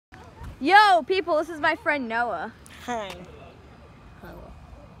Yo, people, this is my friend Noah. Hi.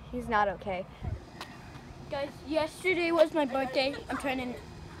 He's not okay. Guys, yesterday was my birthday.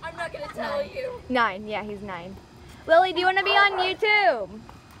 I'm not gonna tell you. 9, yeah, he's 9. Lily, do you want to be on YouTube?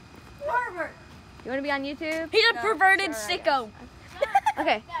 Pervert. You want to be on YouTube? He's a perverted sicko.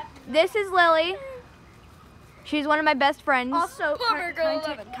 Okay, this is Lily. She's one of my best friends. Also,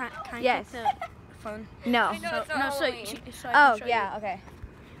 Yes. phone. No. Oh, yeah, okay.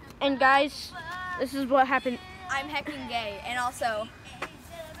 And guys, this is what happened. I'm heckin' gay, and also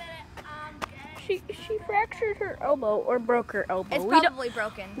She fractured her elbow or broke her elbow. it's probably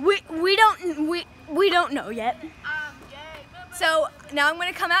broken. We don't know yet. So now I'm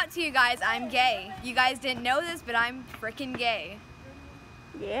gonna come out to you guys. I'm gay. You guys didn't know this, but I'm freaking gay.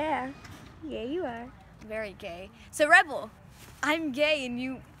 Yeah. Yeah, you are. Very gay. So Rebel, I'm gay, and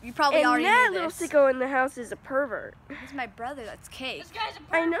you probably And already that knew little this. sicko in the house is a pervert. This is my brother. That's Cake.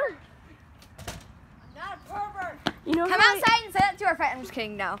 I know. Not a pervert. You know Come how outside and say that to our friend. I'm just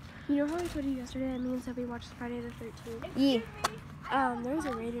kidding. No. You know how I told you yesterday that me and Sophie watched Friday the 13th? Yeah. There was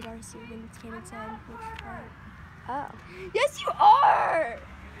a rated R scene and it came and said which part. Oh. Yes, you are.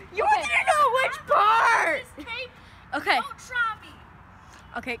 You want to know which part? Okay. Don't try me.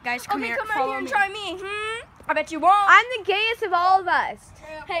 Okay, guys, come here. Come out Follow here and me. try me. I bet you won't. I'm the gayest of all of us.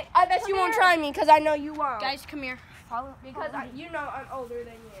 Hey, I bet you won't try me because I know you won't. Guys, come here. Follow because you know I'm older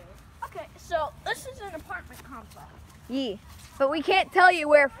than you. Okay, so this is an apartment complex. Yeah. But we can't tell you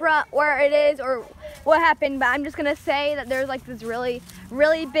where it is or what happened, but I'm just gonna say that there's like this really,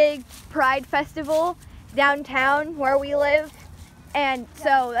 really big Pride festival downtown where we live. And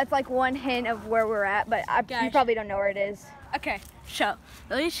so that's like one hint of where we're at, but you probably don't know where it is. Okay, so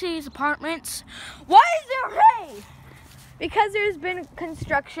Alicia's apartments. Why is there hay? Because there's been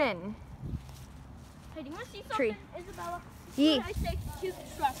construction. Hey, do you want to see something, Tree. Isabella? Yeah. What did I say? Cute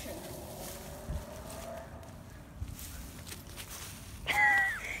construction.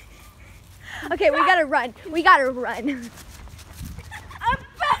 Okay, we gotta run. We gotta run. I'm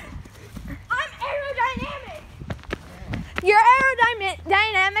aerodynamic. You're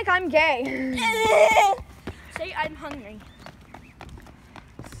aerodynamic, I'm gay. Say I'm hungry.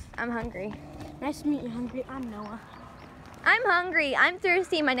 I'm hungry. Nice to meet you, Hungry. I'm Noah. I'm hungry. I'm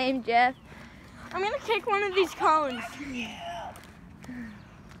thirsty. My name's Jeff. I'm gonna take one of these cones.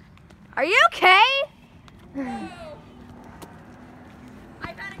 Are you okay? I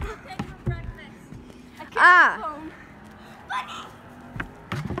gotta go take for breakfast. Ah.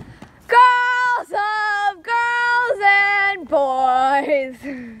 Girls of girls and boys.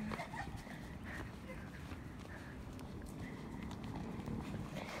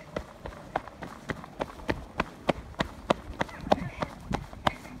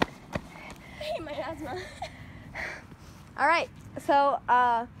 My asthma. All right, so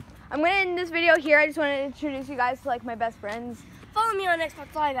I'm gonna end this video here. I just wanted to introduce you guys to like my best friends. Follow me on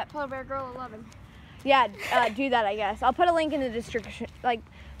Xbox Live at Polar Bear Girl 11. Yeah, do that, I guess. I'll put a link in the description, like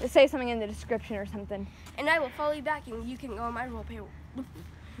say something in the description or something. And I will follow you back, and you can go on my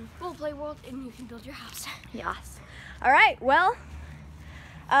roleplay world, and you can build your house. Yes. All right, well,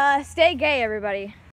 stay gay, everybody.